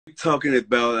talking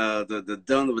about the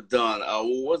Dawn of Dawn.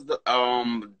 What's the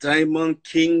Diamond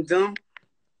Kingdom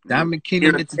Diamond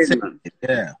Kingdom Entertainment. Entertainment?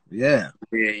 Yeah, yeah.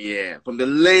 Yeah, yeah. From the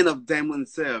land of Diamond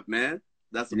itself, man.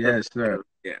 That's the Yes, perfect sir. title.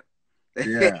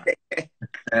 Yeah.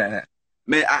 Yeah.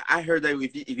 Man, I heard that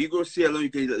if you go see alone, you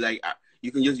can like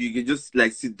you can just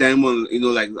like see diamond,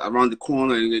 like around the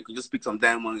corner, and you can just pick some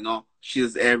diamond,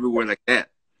 she's everywhere like that.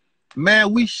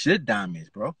 Man, we shit diamonds,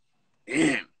 bro.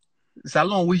 Damn,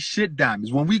 Salone, we shit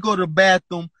diamonds. When we go to the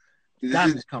bathroom, this is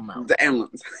diamonds come out.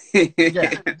 diamonds. Yeah.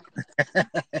 The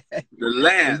It's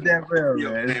land, that real,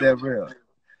 of man. It's that diamonds. real.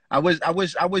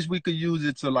 I wish we could use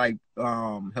it to like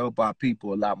help our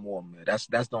people a lot more, man. That's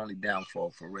the only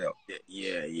downfall for real. Yeah,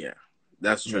 yeah, yeah.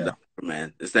 That's true, Yeah.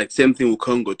 man. It's like same thing with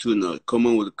Congo too. No,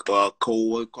 common with coal,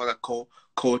 what call that coal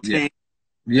Yeah. tank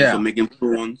for Yeah. making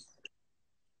phones.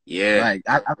 Yeah, Right.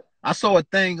 I saw a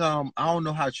thing, I don't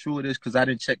know how true it is because I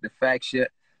didn't check the facts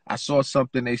yet. I saw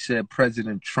something they said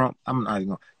President Trump, I'm not even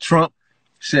gonna, Trump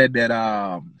said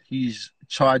that he's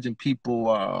charging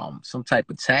people some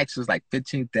type of taxes like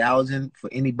 15,000 for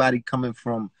anybody coming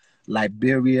from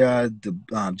Liberia,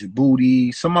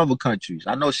 Djibouti, some other countries.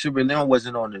 I know Sierra Leone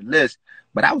wasn't on the list,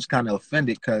 but I was kind of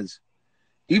offended because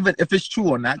even if it's true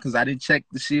or not, because I didn't check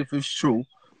to see if it's true.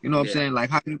 You know what I'm yeah. saying? Like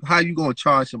how you gonna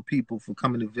charge some people for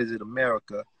coming to visit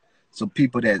America? Some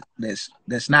people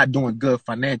that's not doing good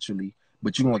financially,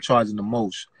 but you're gonna charge them the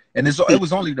most. And it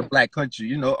was only the black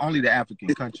country, only the African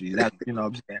country. That what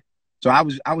I'm saying. So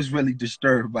I was really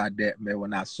disturbed by that, man,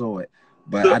 when I saw it.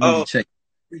 But So, I need to check.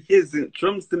 he's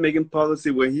Trump's still making policy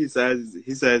when he says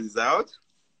he's out.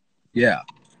 Yeah,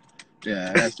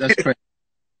 yeah, that's crazy.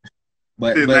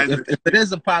 But Still but nice. if it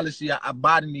is a policy,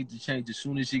 Biden needs to change as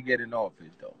soon as he get in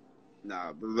office, though.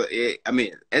 Nah, but I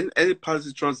mean, any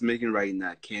policy Trump's making right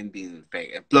now can be in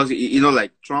effect. And plus,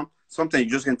 like Trump, sometimes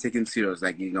you just can take him serious.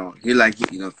 Like, he like,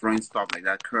 throwing stuff like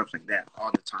that, curves like that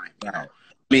all the time. Right.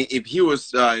 I mean, if he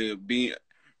was being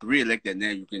reelected,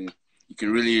 then you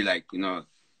can really like,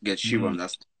 get shit Mhm. on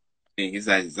that. And his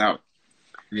ass is out.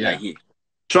 Like Yeah.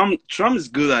 Trump is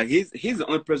good at he's the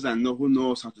only person I know who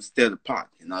knows how to stir the pot,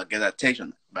 get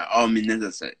attention by all means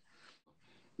necessary.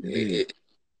 It is. It's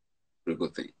a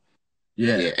good thing.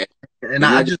 Yeah. Yeah. And But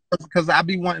I not just because I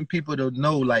be wanting people to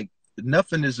know like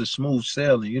nothing is a smooth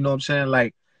sailing. You know what I'm saying?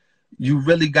 Like you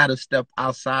really got to step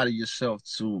outside of yourself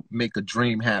to make a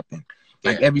dream happen.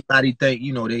 Like yeah. everybody think,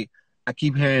 I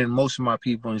keep hearing most of my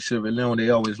people in Sierra Leone,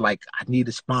 they always like, I need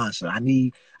a sponsor. I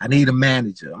need a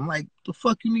manager. I'm like, the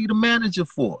fuck you need a manager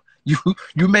for?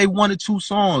 You made one or two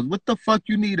songs. What the fuck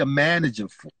you need a manager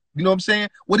for? You know what I'm saying?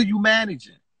 What are you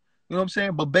managing? You know what I'm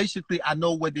saying? But basically, I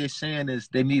know what they're saying is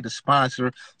they need a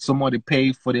sponsor, someone to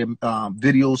pay for their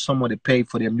videos, someone to pay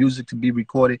for their music to be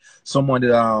recorded, someone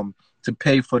to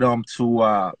pay for them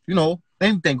to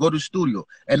anything, go to the studio.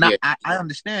 And Yeah. I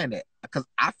understand that because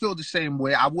I feel the same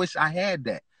way. I wish I had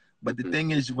that. But the Mhm.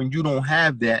 thing is, when you don't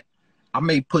have that, I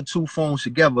may put two phones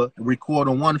together, record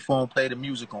on one phone, play the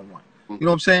music on one. You know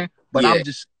what I'm saying? But Yeah. I'm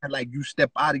just saying, like, you step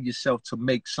out of yourself to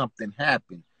make something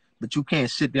happen. But you can't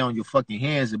sit there on your fucking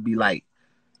hands and be like,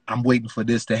 I'm waiting for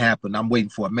this to happen. I'm waiting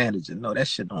for a manager. No, that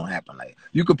shit don't happen. Like,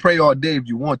 you could pray all day if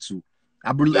you want to. I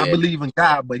Yeah. believe in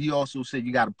God, but he also said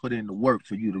you got to put in the work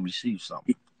for you to receive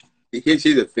something. Here's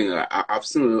the thing. Like, I've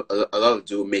seen a lot of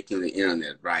people making the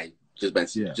internet, right?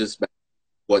 Yeah. Just by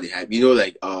what they have.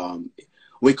 Like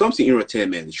when it comes to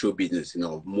entertainment, show business,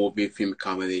 movie, film,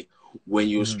 comedy, when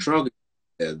you're Mhm. struggling,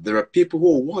 there are people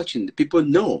who are watching. People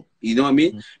know. You know what I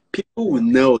mean? Mhm. People will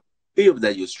Yeah. know. Feel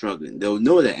that you're struggling. They'll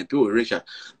know that, and people will reach out.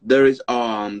 There is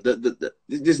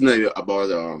this is not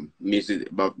about music,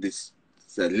 about this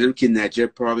little kid in Nigeria,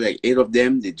 probably like 8 of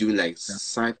them. They do like Yeah.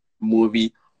 sci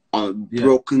movie on Yeah.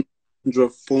 broken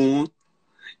Android phone.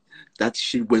 That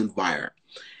shit went viral.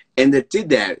 And they did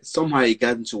that. Somehow it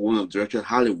got into one of director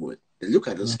Hollywood. They look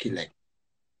at those kids Mhm. like,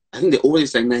 I think the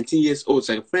oldest like 19 years old. It's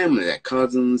like a family, like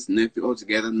cousins, nephew, all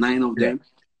together, 9 of Yeah. them.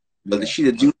 But the Yeah. shit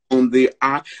they do on their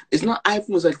eye, it's not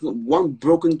iPhone, it's like one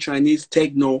broken Chinese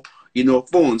techno,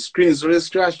 phone, screen is already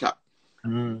scratched up.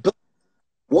 Mhm. But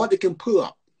what they can pull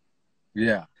up,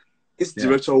 Yeah. this Yeah.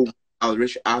 director, I'll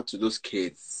reach out to those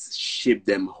kids, ship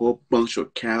them a whole bunch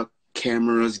of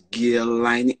cameras, gear,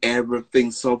 line,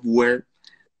 everything, software,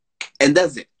 and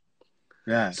that's it.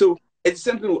 Yeah. So it's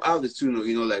something with others too,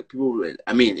 like people.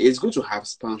 I mean, it's good to have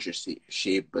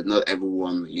sponsorship, but not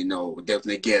everyone, will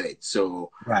definitely get it.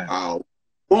 So, Right.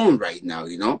 on right now,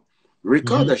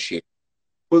 record Mhm. that shit,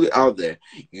 put it out there.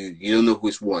 You don't know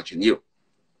who's watching you,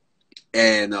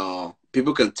 and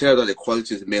people can tell that the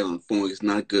quality is made on the phone is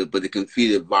not good, but they can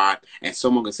feel the vibe, and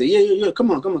someone can say, yeah, yeah, yeah,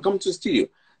 come on, come to the studio.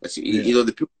 That's Yeah.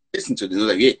 the people listen to them. They're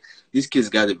like, hey, this kid's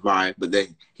got a vibe, but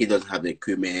then he doesn't have the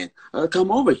equipment.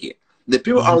 Come over here. The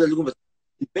people Mhm. out there looking for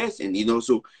the best, and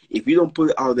so if you don't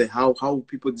put it out there, how will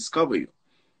people discover you?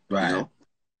 You Right. know,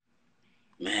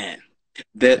 man,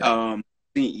 that Yeah.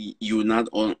 think you're not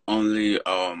only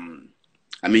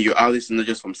I mean, your artists not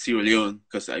just from Sierra Leone,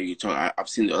 because I've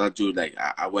seen the other dude, like,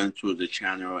 I went through the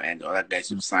channel and the other guys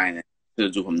who signed it, the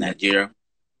dude from Yeah. Nigeria,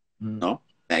 Mhm. no?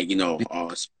 Like,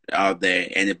 out there,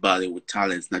 anybody with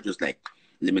talents, not just like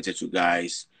limited to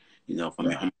guys, from your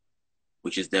Right. home,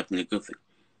 which is definitely a good thing.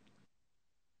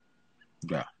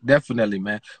 Yeah, definitely,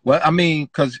 man. Well, I mean,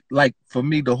 because like for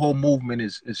me, the whole movement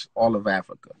is all of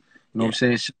Africa. You know what I'm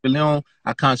Yeah, saying? Sierra Leone,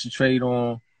 I concentrate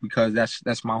on because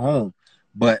that's my home.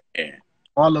 But yeah,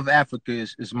 all of Africa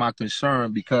is my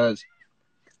concern because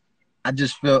I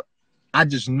just feel, I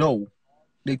just know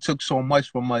they took so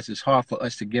much from us. It's hard for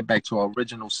us to get back to our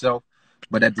original self.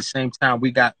 But at the same time,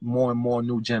 we got more and more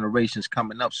new generations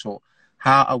coming up. So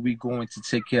how are we going to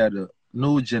take care of the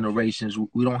new generations?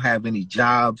 We don't have any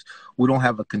jobs. We don't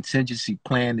have a contingency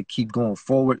plan to keep going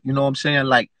forward. You know what I'm saying?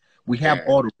 Like we have yeah,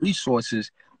 all the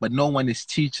resources, but no one is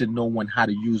teaching no one how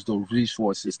to use those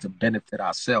resources to benefit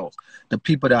ourselves. The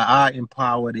people that are in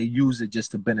power, they use it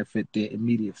just to benefit their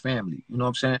immediate family. You know what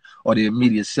I'm saying? Or their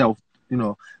immediate self. You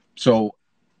know, so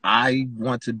I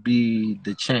want to be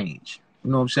the change.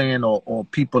 You know what I'm saying? Or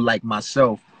people like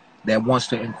myself that wants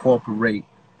to incorporate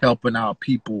helping our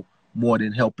people more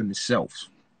than helping themselves.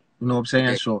 You know what I'm saying?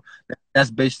 yeah. So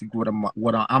that's basically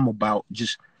what I'm about.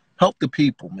 Just help the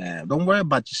people, man. Don't worry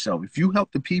about yourself. If you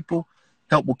help the people,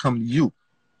 help will come to you.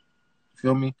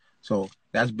 Feel me? So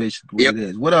that's basically what Yep. it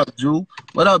is. What up, Jew?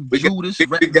 What up, We got, Judas? we,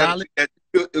 Rap we got, knowledge?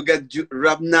 we got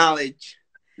rap knowledge.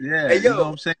 Yeah, Hey, you know what yo,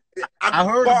 I'm saying? I'm I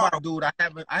heard bar. about dude.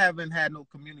 I haven't had no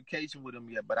communication with him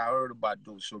yet, but I heard about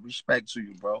dude. So respect to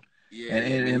you, bro. Yeah, And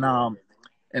yeah, and, man. and um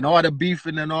and all the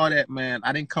beefing and all that, man.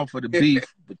 I didn't come for the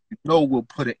beef, but we'll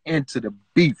put an end to the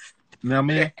beef. You know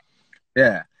what I mean?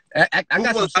 Yeah. I Who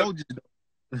got some want soldiers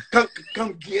though.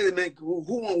 come get it, man? Who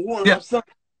want to Yeah, have some?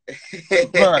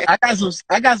 bro.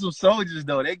 I got some soldiers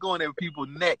though. They going at people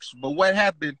next. But what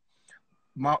happened?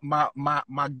 My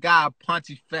guy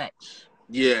Pontifex.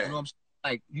 You Yeah, know what I'm saying?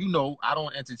 Like, I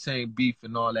don't entertain beef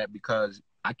and all that because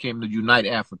I came to unite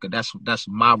Africa. That's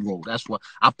my role. That's what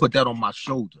I put that on my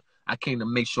shoulder. I came to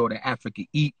make sure that Africa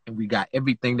eat and we got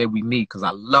everything that we need because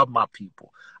I love my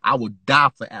people. I would die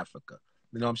for Africa.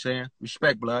 You know what I'm saying?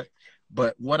 Respect, blood.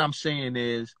 But what I'm saying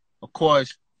is, of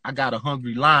course, I got a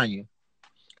hungry lion,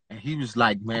 and he was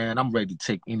like, "Man, I'm ready to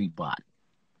take anybody.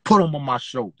 Put him on my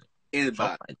shoulder." So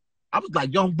anybody. I was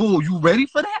like, "Young bull, you ready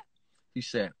for that?" He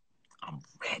said, "I'm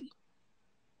ready."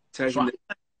 Tell So him I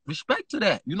that. respect to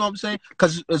that. You know what I'm saying?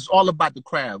 Because it's all about the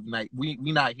craft. Like we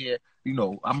not here.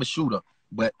 I'm a shooter,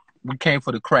 but we came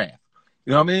for the craft.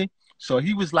 You know what I mean? So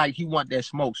he was like, he want that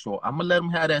smoke. So I'm gonna let him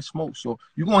have that smoke. So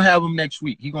you gonna have him next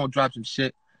week. He gonna drop some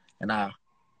shit, and I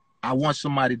want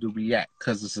somebody to react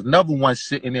because there's another one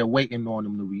sitting there waiting on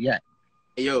him to react.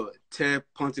 Hey, yo, tell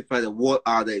Pontify the what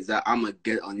are is that I'm gonna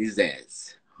get on his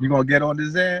ass. You gonna get on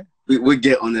his ass? We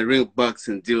get on the real bucks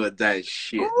and deal with that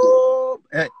shit. Ooh.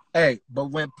 Hey, but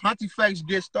when Pontifex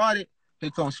get started, here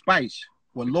comes Spice.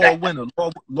 Well, Lord Winter,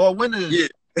 Lord Winter is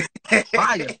Yeah.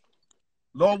 fire.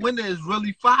 Lord Winter is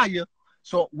really fire.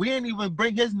 So we ain't even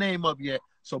bring his name up yet.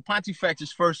 So Pontifex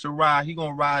is first to ride. He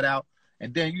gonna ride out,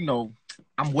 and then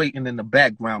I'm waiting in the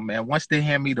background, man. Once they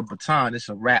hand me the baton, it's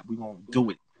a wrap. We gonna do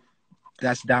it.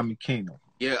 That's Diamond Kingdom.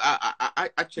 Yeah,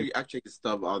 I check his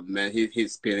stuff out, man.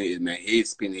 He's spinning it, man.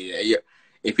 He's spinning it. Yeah.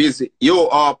 If he's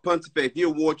Pontifex, if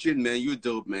you're watching, man, you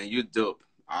dope, man. You dope.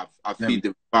 I feel Very,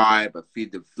 the vibe, I feel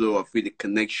the flow, I feel the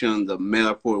connection, the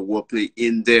metaphor, wordplay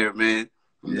in there, man.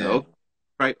 I'm like, yeah, okay,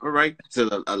 right, all right. So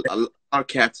a lot of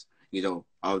cats,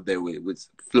 out there with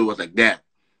flows like that,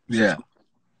 which is yeah. good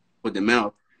for the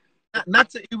mouth. Not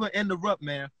to even interrupt,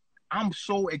 man. I'm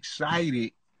so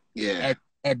excited Yeah,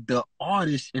 at the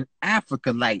artists in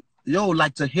Africa, like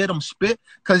like to hear them spit.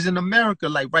 Cause in America,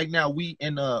 like right now, we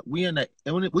in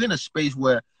a space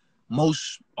where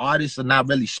most artists are not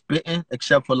really spitting,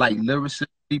 except for like lyricists,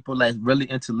 people like really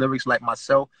into lyrics, like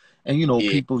myself. And yeah,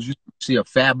 people you see a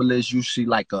Fabulous, you see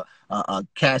like a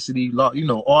Cassidy,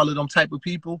 all of them type of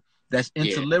people that's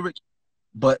into yeah, lyrics.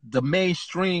 But the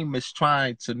mainstream is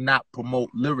trying to not promote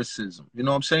lyricism. You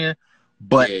know what I'm saying?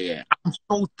 But yeah, yeah, I'm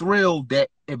so thrilled that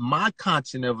in my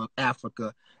continent of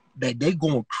Africa, that they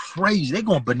going crazy. They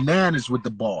going bananas with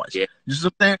the bars. yeah, You see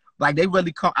what I'm saying? Like they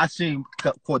really come. I seen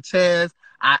Cortez.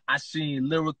 I seen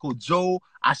Lyrical Joe.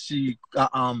 I see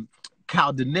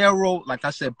Caldenero. Like I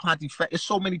said, Pontifex. It's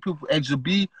so many people. Extra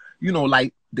B. you know,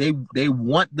 like they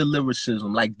want the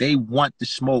lyricism, like they want the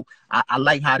smoke. I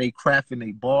like how they crafting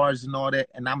their bars and all that,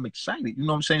 and I'm excited. You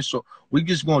know what I'm saying? So we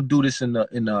just gonna do this in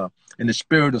the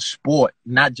spirit of sport,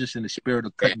 not just in the spirit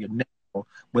of Yeah. cutting your neck,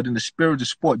 but in the spirit of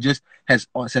sport. Just as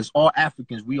all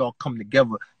Africans, we all come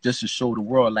together just to show the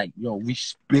world, like, yo, we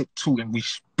spit too, and we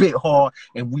spit hard,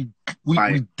 and we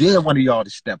Fire. dare one of y'all to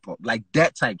step up, like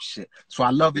that type shit. So I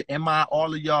love it.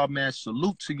 All of y'all, man.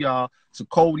 Salute to y'all, to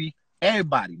Cody,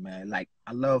 everybody, man. Like,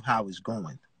 I love how it's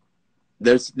going.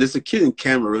 There's a kid in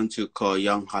Cameroon too called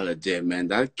Young Holiday, man.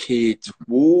 That kid,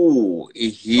 whoa, Oh,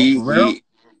 for real?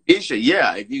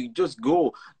 yeah. If you just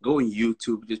go on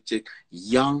YouTube, just check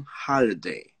Young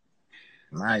Holiday.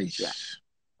 Yeah, Nice.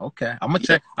 Okay, I'm gonna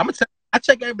yeah. check. I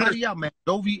check everybody out, man.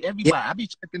 Dovey, Yeah, everybody. I be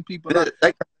checking people out.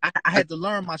 like, I like had to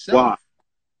learn myself. wow.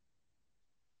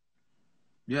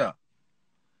 Yeah.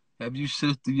 Have you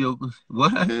shifted your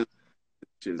what? Man,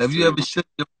 Have just, you ever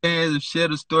shifted your pants and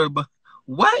shared a story about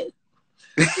what?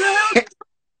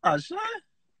 Yeah, son.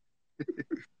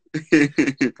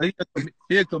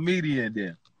 He a comedian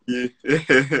then. yeah.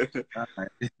 All right.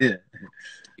 Yeah. Yeah,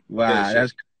 Wow, sure.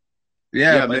 that's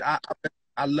yeah, Yeah, but man.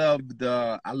 I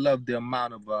love the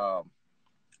amount of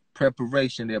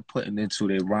preparation they're putting into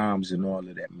their rhymes and all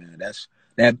of that, man.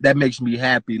 That makes me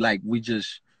happy. Like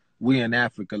we in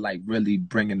Africa, like really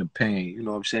bringing the pain. You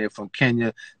know what I'm saying? From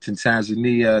Kenya to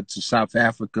Tanzania to South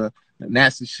Africa, and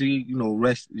that's the shit. You know,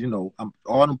 rest. You know,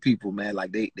 all them people, man.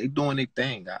 Like they doing their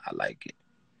thing. I like it.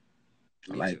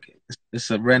 I Me too. like it.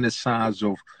 It's a renaissance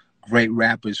of great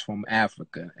rappers from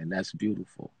Africa, and that's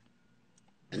beautiful.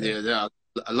 And Yeah. there are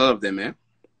a lot of them, man.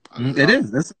 A It lot.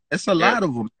 is. It's a Yeah, lot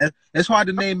of them. It's hard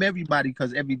to name everybody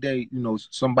because every day, you know,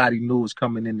 somebody new is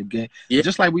coming in the game. yeah.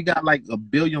 Just like we got like a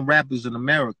billion rappers in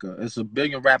America, it's a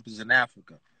billion rappers in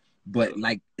Africa, but True.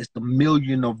 like it's a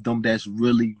million of them that's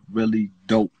really, really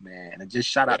dope, man. And just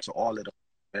shout Yeah. out to all of them.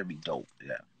 Very dope.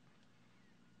 Yeah.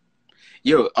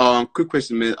 Yo, quick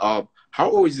question, man. How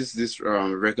old is this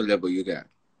record label you got?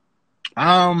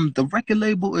 The record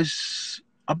label is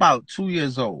about 2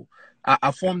 years old.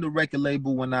 I formed the record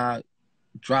label when I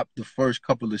dropped the first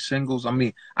couple of singles. I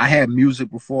mean, I had music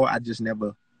before. I just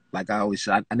never, like I always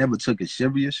said, I never took it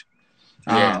serious.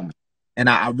 Yeah, Um, and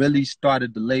I really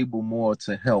started the label more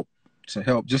to help,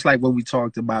 just like what we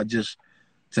talked about, just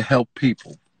to help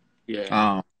people.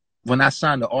 yeah, Um, when I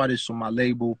signed the artists on my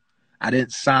label, I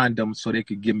didn't sign them so they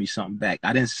could give me something back.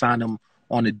 I didn't sign them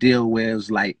on a deal where it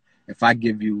was like, if I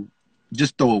give you,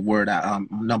 just throw a word out,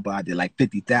 number I did like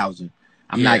 50,000.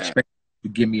 I'm not yeah. expecting you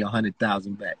to give me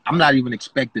 100,000 back. I'm not even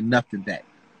expecting nothing back.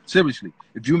 Seriously,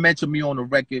 if you mention me on the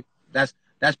record, that's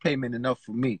payment enough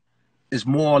for me. It's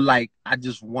more like I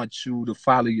just want you to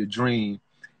follow your dream,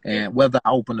 Yeah. and whether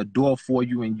I open a door for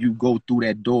you and you go through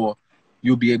that door,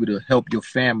 you'll be able to help your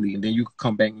family, and then you can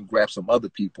come back and grab some other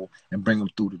people and bring them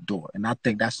through the door. And I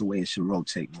think that's the way it should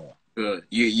rotate more. Good.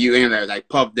 You ain't like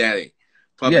Puff Daddy.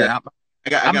 Puff Daddy. Yeah, I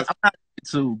got I'm not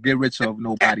to get rich of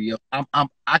nobody else.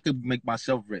 I could make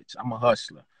myself rich. I'm a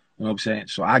hustler. You know what I'm saying?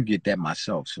 So I get that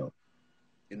myself. So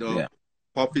you know, yeah.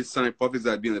 Puffy's son, Puffy's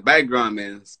that be in the background,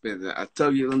 man. I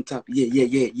tell you on top. Yeah, yeah,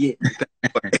 yeah, yeah.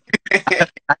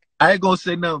 I ain't gonna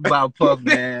say nothing about Puff,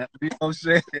 man. You know what I'm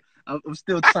saying? I'm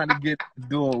still trying to get the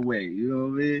doorway. You know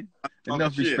what I mean? Oh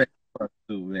Enough shit. respect for Puff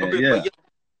too, man. But Yeah. yeah,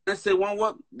 let's say one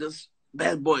word. This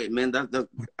bad boy, man. That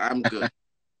I'm good.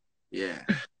 Yeah.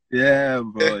 Yeah,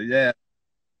 bro. Yeah.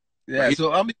 But Yeah.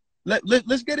 So I mean,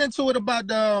 let's get into it about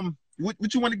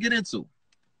what you want to get into.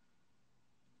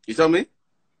 you tell me?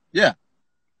 Yeah.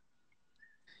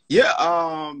 Yeah,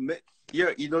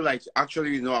 yeah, like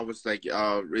actually, I was like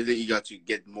really eager to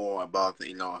get more about,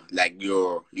 like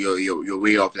your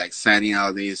way of like signing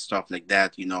out these stuff like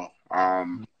that,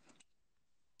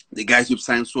 the guys you've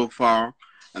signed so far,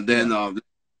 and Yeah. then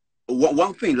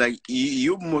one thing, like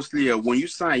you mostly when you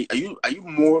sign, are you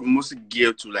more mostly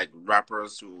geared to like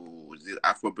rappers who is it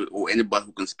Afrobeat or anybody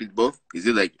who can speak both? Is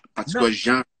it like No, particular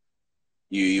genre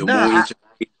you're no, more into?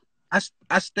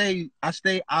 I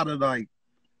stay out of like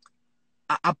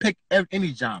I pick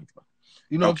any genre.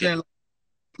 You know what I'm Okay. saying?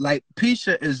 Like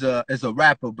Pisha is a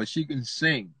rapper, but she can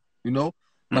sing. You know,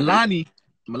 Mm-hmm.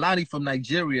 Milani from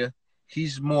Nigeria.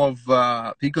 He's more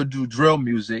of he could do drill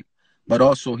music, but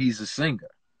also he's a singer.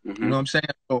 You Mm-hmm. know what I'm saying?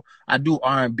 So I do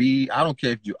R&B. I don't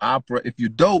care if you opera. If you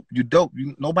dope, you dope.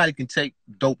 Nobody can take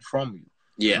dope from you.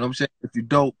 You Yeah. know what I'm saying? If you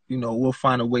dope, we'll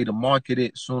find a way to market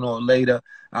it sooner or later.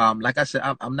 Like I said,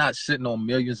 I'm not sitting on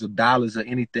millions of dollars or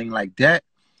anything like that.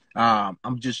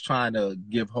 I'm just trying to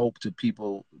give hope to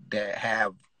people that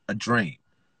have a dream.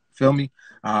 Feel me?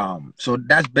 So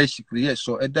that's basically it.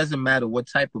 So it doesn't matter what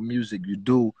type of music you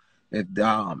do.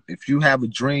 If you have a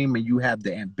dream and you have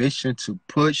the ambition to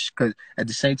push, because at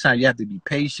the same time you have to be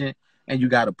patient and you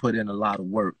got to put in a lot of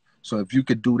work. So if you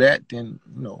could do that, then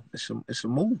it's a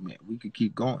movement. We could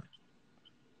keep going.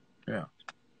 Yeah.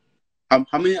 How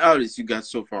many artists you got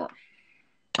so far?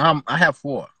 I have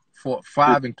Oh,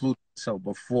 five including myself,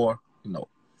 but four, people.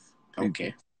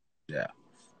 okay. Yeah.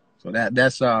 So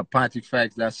that's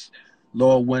Pontifex, that's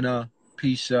Lord Winner,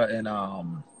 Pisha,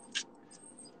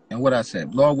 and what I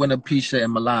said, Lord Winner, Pisha,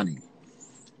 and Milani.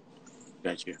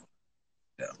 Gotcha.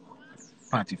 Yeah.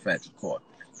 Pontifex, of course.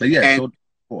 But yeah, And so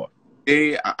four.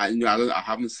 I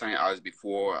haven't signed artists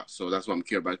before, so that's what I'm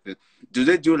curious about. Do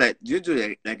they do like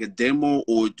a demo,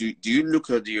 or do you look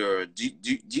at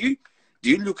do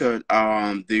you look at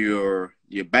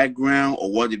your background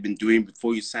or what they've been doing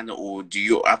before you sign it, or do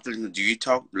you after do you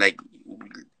talk like?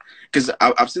 Because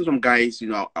I've seen some guys,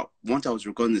 once I was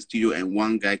recording in the studio and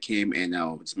one guy came and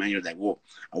this man was like, "Whoa,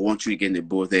 I want you to get in the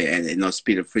booth there and not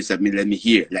spit a phrase at me, let me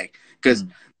hear." Like, because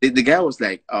Mm-hmm. the guy was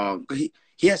like, 'cause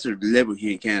he has a level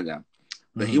here in Canada,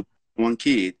 but he Mm-hmm. was one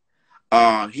kid.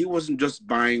 He wasn't just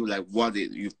buying like what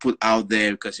you put out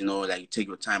there because like you take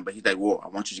your time, but he's like, "Whoa, I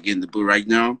want you to get in the booth right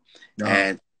now," Uh-huh.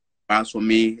 and as for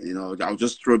me, I'll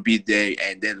just throw a beat there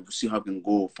and then we'll see how we can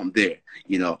go from there.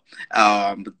 You know,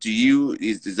 but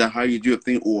is that how you do your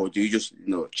thing, or do you just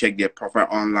check their profile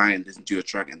online, listen to your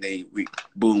track, and then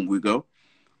we go?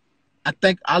 I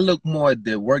think I look more at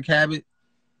the work habit.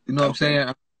 You know what I'm Okay.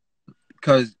 saying?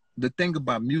 Because the thing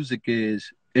about music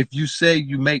is, if you say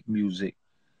you make music,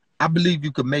 I believe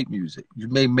you could make music. You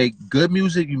may make good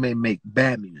music, you may make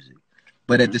bad music.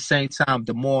 But at Hmm. the same time,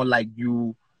 the more like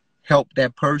you help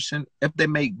that person, if they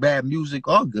make bad music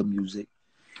or good music,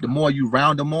 the more you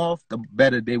round them off, the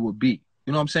better they will be.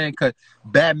 You know what I'm saying? Because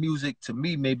bad music to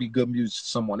me may be good music to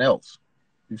someone else.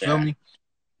 You feel Yeah. me?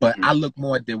 But Hmm. I look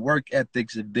more at their work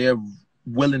ethics if they're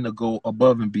willing to go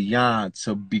above and beyond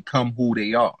to become who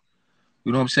they are.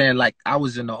 You know what I'm saying? Like I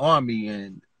was in the army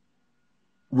and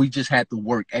we just had to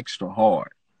work extra hard.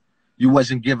 You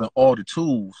wasn't given all the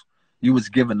tools. You was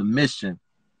given the mission.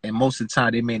 And most of the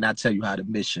time they may not tell you how the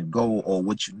mission go or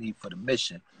what you need for the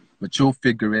mission, but you'll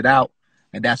figure it out.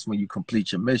 And that's when you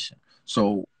complete your mission.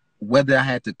 So whether I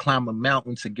had to climb a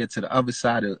mountain to get to the other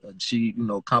side of achieve,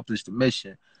 accomplish the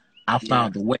mission, I Yeah.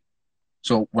 found a way.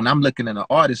 So when I'm looking at an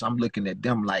artist, I'm looking at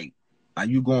them like, are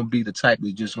you going to be the type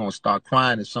that's just going to start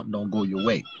crying if something don't go your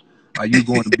way? Are you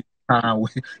going to be you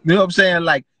know what I'm saying?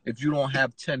 Like, if you don't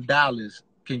have $10,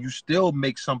 can you still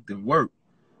make something work?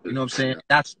 You know what I'm saying?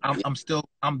 That's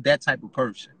I'm that type of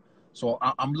person. So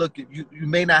I'm looking. You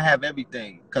may not have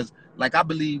everything because, like, I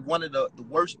believe one of the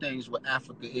worst things with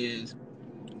Africa is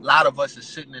a lot of us are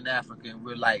sitting in Africa and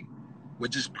we're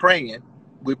just praying.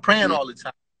 We're praying Mhm. all the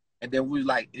time, and then we're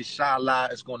like, inshallah,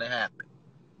 it's going to happen.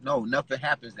 No, nothing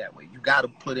happens that way. You got to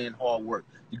put in hard work.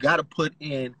 You got to put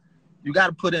in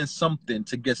something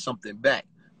to get something back.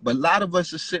 But a lot of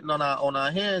us are sitting on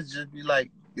our hands, just be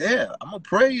like, yeah, I'm gonna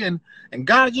pray and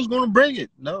God's just gonna bring it.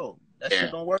 No, that shit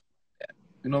Yeah. don't work.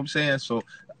 You know what I'm saying? So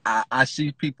I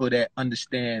see people that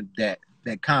understand that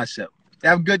concept.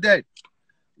 Have a good day.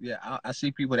 Yeah, I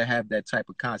see people that have that type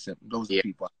of concept. Those are Yeah.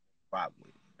 people I vibe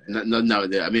with. No, no,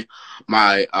 no. I mean,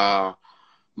 my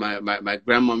my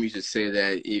grandmom used to say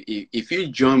that if you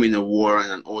jump in a water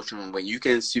in an ocean when you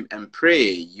can swim and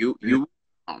pray, Yeah, you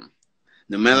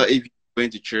no matter if you're going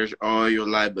to church all your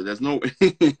life, but there's no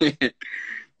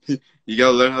you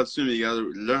gotta learn how to swim. You gotta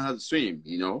learn how to swim.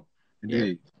 Yeah,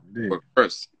 indeed, indeed. work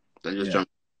first. Then just Yeah, jump.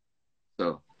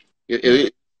 So yeah.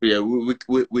 yeah,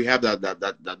 we have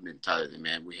that mentality,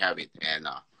 man. We have it, and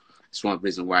it's one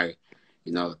reason why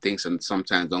things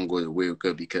sometimes don't go the way we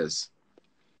could because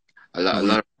a We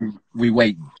lot of, we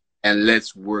waiting. and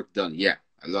less work done. Yeah,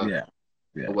 a lot. Yeah,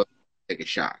 yeah. Well, take a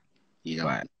shot. You know,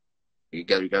 Right. you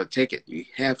gotta take it. You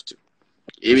have to.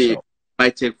 For Even if it sure.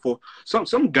 might take for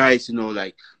some guys,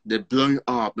 like they're blowing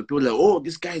up, and people are like, oh,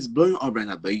 this guy is blowing up right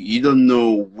now, but you don't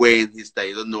know when he started.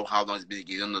 You don't know how long it's been.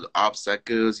 You don't know the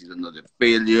obstacles. You don't know the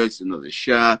failures. You don't know the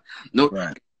shot. No,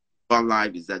 Right. one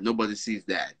life is that nobody sees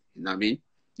that. You know what I mean?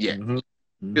 Yeah, Mm-hmm.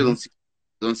 they Mm-hmm.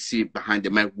 don't see it behind the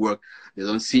mic work. They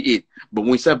don't see it. But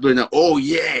when you start blowing up, oh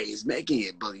yeah, he's making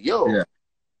it. But Yeah. yo, You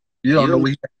you don't know don't. what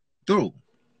he through.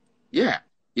 Yeah,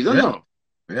 you don't Yeah. know.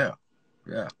 Yeah.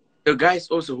 Yeah. The guys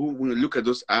also who when you look at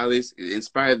those artists, it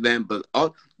inspires them, but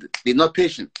they're not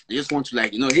patient. They just want to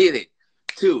hit it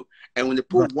too. And when they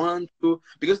Right. put one, two,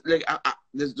 because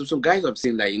there's some guys I've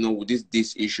seen with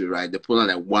this issue, right? They put on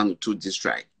like one or two diss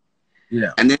track,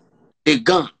 Yeah. and then they're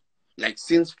gone, like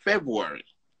since February.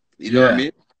 You know what I Yeah.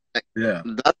 mean? Like Yeah.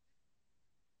 that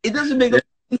it doesn't make no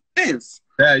Yeah. sense.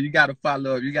 Yeah, you gotta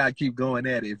follow up. You gotta keep going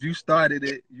at it. If you started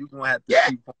it, you're gonna have to Yeah,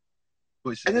 keep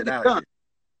pushing and then it they're out done.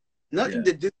 there. Nothing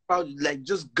Yeah. they did about like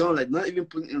just gone, like not even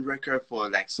putting in record for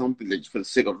like something like for the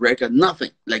sake of record,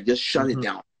 nothing. Like just shut it Hmm.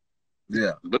 down.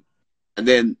 Yeah. But and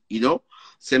then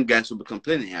same guys will be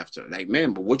complaining after, like,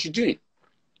 man, but what you doing?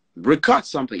 Record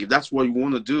something. If that's what you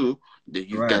want to do, then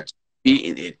you've got Right. to be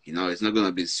in it. It's not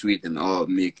gonna be sweet and all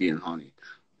milky and honey.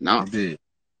 No. You did.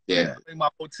 Yeah. Yeah. Bring my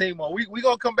whole team on. We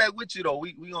gonna come back with you though.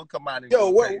 We gonna come out and Yo, go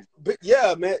what? crazy. But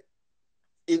yeah, man.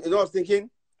 I was thinking,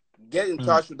 get in Mm.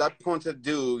 touch with that punter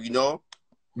dude,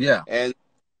 Yeah. and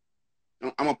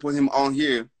I'm gonna put him on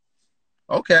here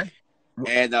Okay.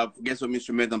 and get some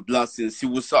instrument and blast and see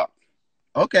what's up.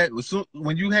 Okay. Well, soon,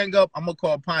 when you hang up, I'm gonna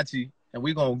call Ponchi and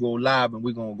we gonna go live and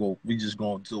we gonna go. We just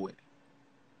gonna do it.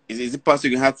 Is it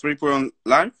possible you can have 3 people on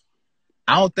live?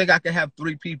 I don't think I can have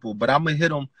 3 people, but I'm gonna hit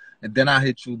them and then I'll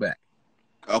hit you back.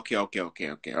 Okay. All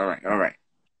right. All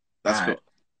That's right. cool.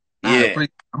 All right. Yeah.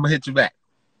 I'm gonna hit you back.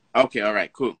 Okay. All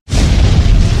right. Cool.